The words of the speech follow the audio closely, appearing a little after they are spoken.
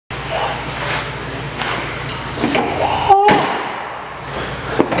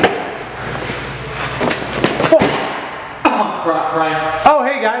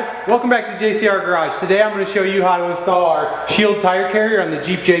welcome back to JCR Garage. Today I'm going to show you how to install our shield tire carrier on the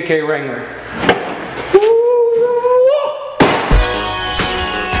Jeep JK Wrangler.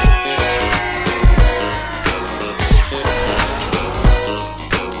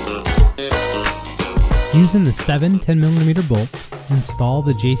 Using the 7 10mm bolts, install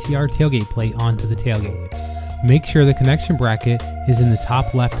the JCR tailgate plate onto the tailgate. Make sure the connection bracket is in the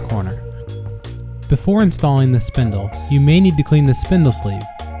top left corner. Before installing the spindle, you may need to clean the spindle sleeve.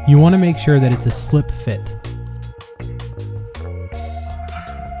 You want to make sure that it's a slip fit.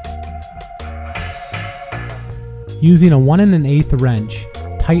 Using a 1 1/8 wrench,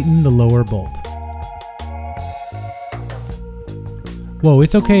 tighten the lower bolt. Whoa,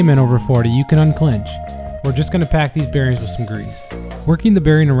 it's okay men over 40, you can unclench. We're just going to pack these bearings with some grease. Working the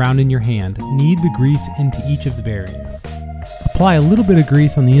bearing around in your hand, knead the grease into each of the bearings. Apply a little bit of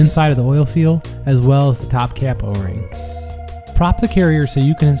grease on the inside of the oil seal, as well as the top cap O-ring. Prop the carrier so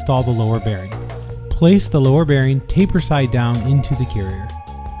you can install the lower bearing. Place the lower bearing taper side down into the carrier.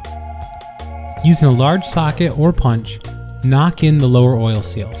 Using a large socket or punch, knock in the lower oil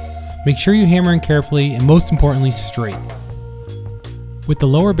seal. Make sure you hammer in carefully and most importantly straight. With the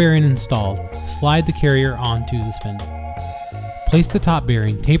lower bearing installed, slide the carrier onto the spindle. Place the top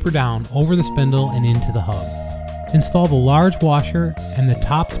bearing taper down over the spindle and into the hub. Install the large washer and the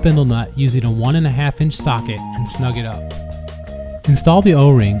top spindle nut using a 1 1/2 inch socket and snug it up. Install the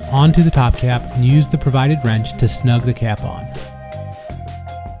O-ring onto the top cap and use the provided wrench to snug the cap on.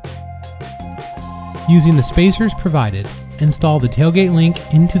 Using the spacers provided, install the tailgate link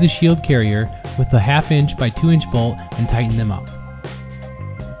into the shield carrier with the 1/2 inch by 2 inch bolt and tighten them up.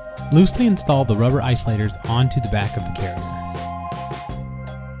 Loosely install the rubber isolators onto the back of the carrier.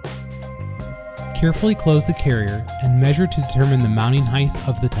 Carefully close the carrier and measure to determine the mounting height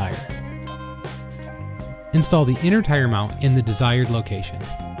of the tire. Install the inner tire mount in the desired location.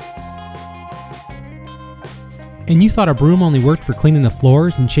 And you thought a broom only worked for cleaning the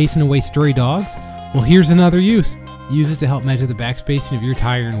floors and chasing away stray dogs? Well, here's another use. Use it to help measure the back spacing of your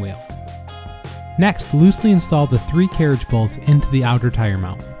tire and wheel. Next, loosely install the 3 carriage bolts into the outer tire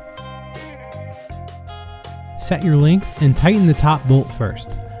mount. Set your length and tighten the top bolt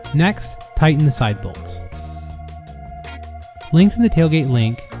first. Next, tighten the side bolts. Lengthen the tailgate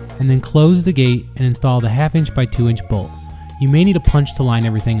link and then close the gate and install the 1/2 inch by 2 inch bolt. You may need a punch to line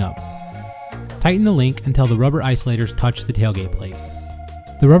everything up. Tighten the link until the rubber isolators touch the tailgate plate.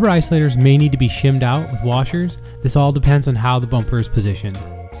 The rubber isolators may need to be shimmed out with washers. This all depends on how the bumper is positioned.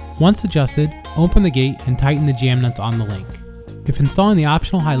 Once adjusted, open the gate and tighten the jam nuts on the link. If installing the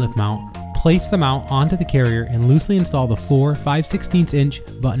optional high lift mount, place the mount onto the carrier and loosely install the 4 5/16 inch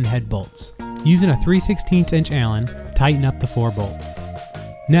button head bolts. Using a 3/16 inch Allen, tighten up the 4 bolts.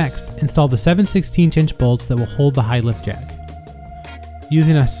 Next, install the 7/16 inch bolts that will hold the high lift jack.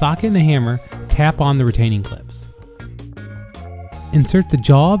 Using a socket and a hammer, tap on the retaining clips. Insert the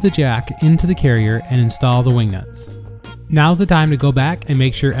jaw of the jack into the carrier and install the wing nuts. Now's the time to go back and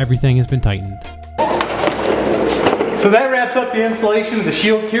make sure everything has been tightened. So that wraps up the installation of the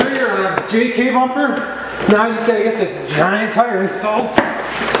shield carrier on our JK bumper. Now I just gotta get this giant tire installed.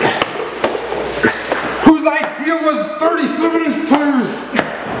 Whose idea was 37-inch tires?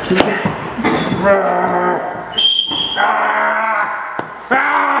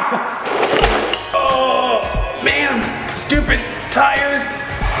 Oh man, stupid tires.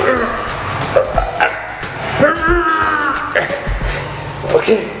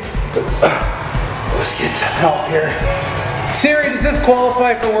 Okay. Let's get some help here. Siri, does this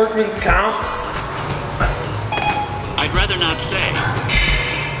qualify for workman's comp? I'd rather not say.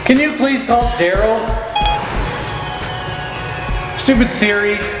 Can you please call Daryl? Stupid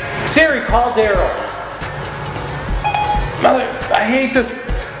Siri. Siri, call Daryl. Mother, I hate this.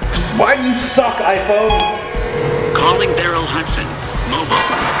 Why do you suck, iPhone? Calling Daryl Hudson. Mobile.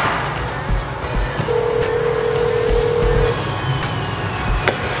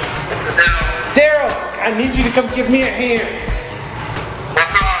 Daryl, I need you to come give me a hand.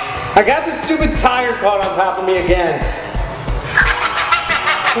 I got this stupid tire caught on top of me again.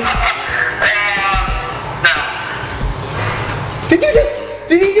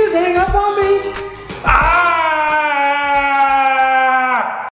 Did he just hang up on me? Ah!